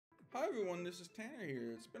everyone, this is Tanner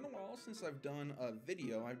here. It's been a while since I've done a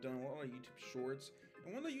video. I've done a lot of YouTube shorts,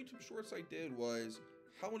 and one of the YouTube shorts I did was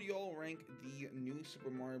how would y'all rank the new Super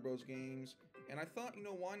Mario Bros. Games? And I thought,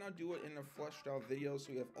 why not do it in a fleshed out video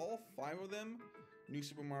so we have all 5 of them. New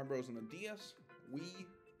Super Mario Bros. On the DS, Wii,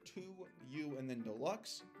 2, U, and then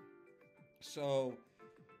Deluxe. So,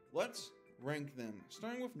 let's rank them.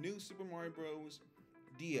 Starting with new Super Mario Bros.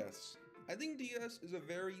 DS. I think DS is a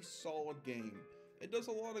very solid game. It does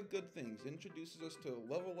a lot of good things. It introduces us to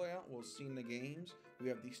level layout we'll see in the games. We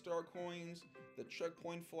have the star coins, the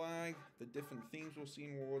checkpoint flag, the different themes we'll see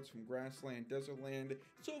in worlds from Grassland, Desertland.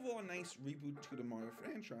 It's overall a nice reboot to the Mario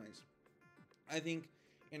franchise. I think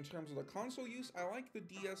in terms of the console use, I like the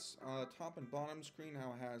DS top and bottom screen,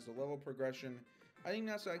 how it has the level progression. I think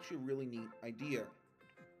that's actually a really neat idea.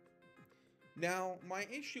 Now, my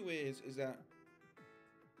issue is that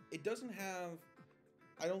it doesn't have,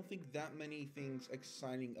 I don't think, that many things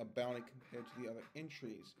exciting about it compared to the other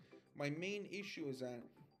entries. My main issue is that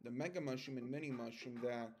the Mega Mushroom and Mini Mushroom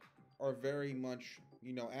that are very much,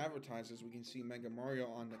 advertised, as we can see Mega Mario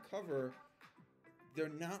on the cover, they're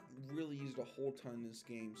not really used a whole ton in this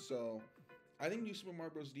game. So I think New Super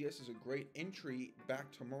Mario Bros. DS is a great entry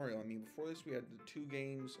back to Mario. I mean, before this we had the 2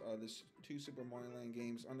 games, this 2 Super Mario Land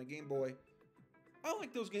games on the Game Boy. I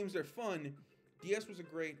like those games, they're fun. DS was a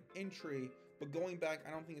great entry, but going back,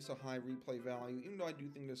 I don't think it's a high replay value, even though I do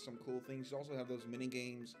think there's some cool things. You also have those mini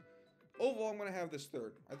games. Overall, I'm going to have this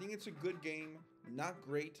third. I think it's a good game, not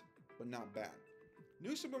great, but not bad.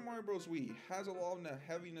 New Super Mario Bros. Wii has a lot of a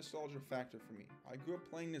heavy nostalgia factor for me. I grew up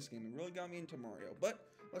playing this game and really got me into Mario, but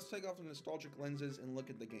let's take off the nostalgic lenses and look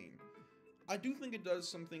at the game. I do think it does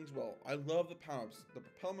some things well. I love the power-ups. The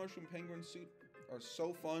Propel Mushroom Penguin suit are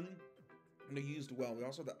so fun, and they're used well. We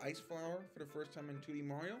also have the Ice Flower for the first time in 2D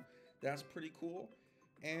Mario. That's pretty cool.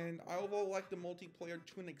 And I overall like the multiplayer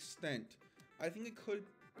to an extent. I think it could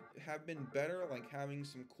have been better, like having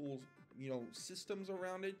some cool, systems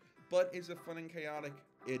around it. But is it fun and chaotic?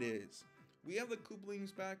 It is. We have the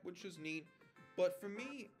Koopalings back, which is neat. But for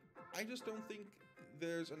me, I just don't think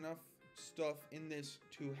there's enough stuff in this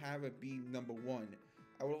to have it be number 1.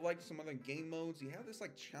 I would have liked some other game modes. You have this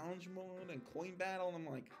like challenge mode and coin battle, and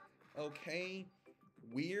I'm like, okay,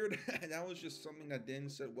 weird. That was just something that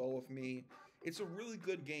didn't sit well with me. It's a really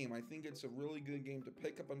good game. I think it's a really good game to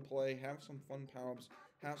pick up and play, have some fun power-ups,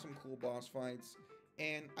 have some cool boss fights,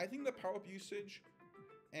 and I think the power-up usage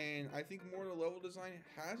and I think more of the level design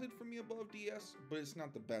has it for me above DS, but it's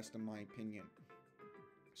not the best in my opinion.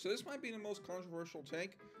 So this might be the most controversial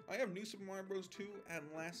take. I have New Super Mario Bros. 2 at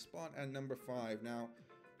last spot at number 5. Now,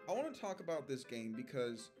 I want to talk about this game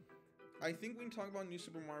because I think when you talk about New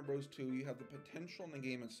Super Mario Bros. 2, you have the potential in the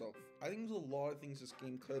game itself. I think there's a lot of things this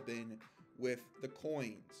game could have been with the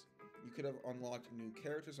coins. You could have unlocked new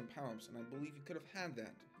characters and power-ups, and I believe you could have had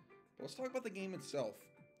that. But let's talk about the game itself.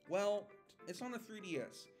 Well, it's on the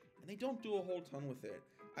 3DS, and they don't do a whole ton with it.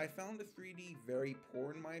 I found the 3D very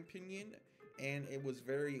poor in my opinion, and it was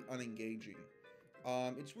very unengaging.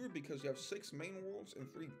 It's weird because you have 6 main worlds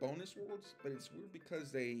and 3 bonus worlds, but it's weird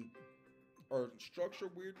because they are structured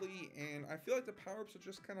weirdly, and I feel like the power-ups are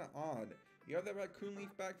just kind of odd. You have that raccoon leaf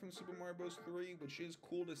back from Super Mario Bros. 3, which is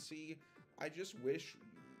cool to see. I just wish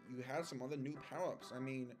you had some other new power-ups. I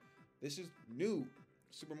mean, this is new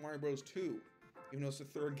Super Mario Bros. 2, even though it's the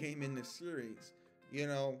 3rd game in this series.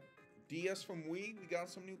 DS from Wii, we got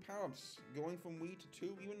some new power-ups. Going from Wii to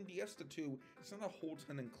 2, even DS to 2, it's not a whole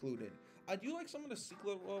ton included. I do like some of the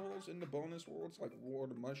secret levels in the bonus worlds, like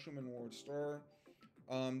World of Mushroom and World Star.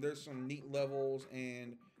 There's some neat levels,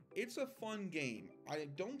 and it's a fun game. I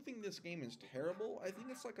don't think this game is terrible. I think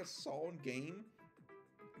it's like a solid game,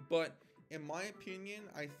 but in my opinion,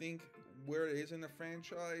 I think where it is in the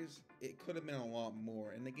franchise, it could have been a lot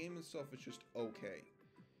more, and the game itself is just okay.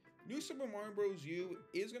 New Super Mario Bros. U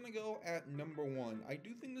is going to go at number 1. I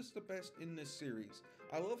do think this is the best in this series.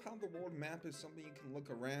 I love how the world map is something you can look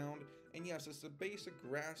around, and yes, it's a basic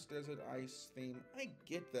grass, desert, ice theme. I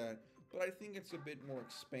get that, but I think it's a bit more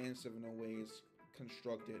expansive in the way it's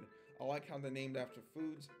constructed. I like how they're named after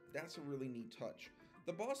foods. That's a really neat touch.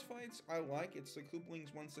 The boss fights I like. It's the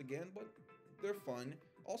Koopalings once again, but they're fun.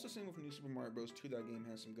 Also, same with New Super Mario Bros. 2, that game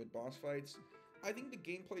has some good boss fights. I think the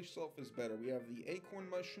gameplay itself is better. We have the Acorn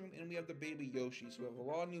Mushroom and we have the Baby Yoshi, so we have a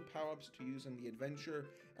lot of new power-ups to use in the adventure.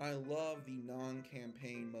 And I love the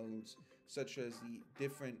non-campaign modes, such as the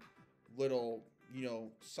different little,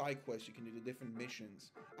 side quests you can do, the different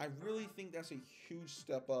missions. I really think that's a huge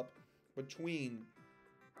step up between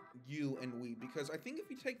U and Wii, because I think if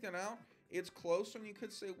you take that out, it's close, and you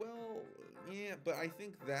could say, well, yeah, but I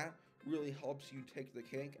think that really helps you take the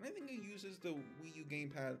cake, and I think it uses the Wii U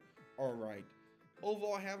gamepad Alright.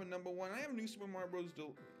 Overall, I have a number 1. I have New Super Mario Bros.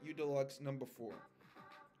 U Deluxe number 4.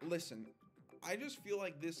 Listen, I just feel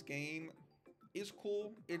like this game is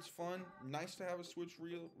cool, it's fun, nice to have a Switch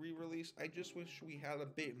re-release. I just wish we had a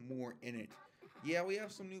bit more in it. Yeah, we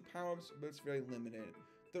have some new power-ups, but it's very limited.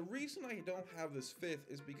 The reason I don't have this 5th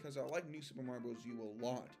is because I like New Super Mario Bros. U a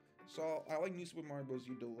lot. So I like New Super Mario Bros.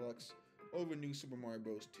 U Deluxe over New Super Mario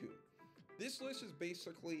Bros. 2. This list is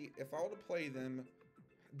basically, if I were to play them,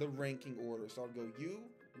 the ranking order. So I'll go U,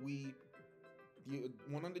 Wii,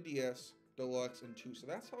 1 on the DS, Deluxe, and 2. So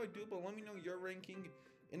that's how I do it, but let me know your ranking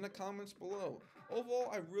in the comments below. Overall,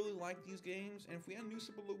 I really like these games, and if we had New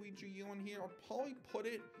Super Luigi U on here, I'll probably put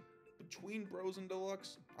it between Bros and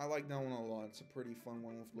Deluxe. I like that one a lot. It's a pretty fun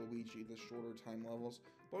one with Luigi, the shorter time levels.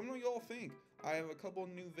 But let me know what y'all think. I have a couple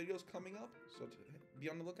new videos coming up, so be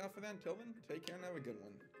on the lookout for that. Until then, take care and have a good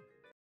one.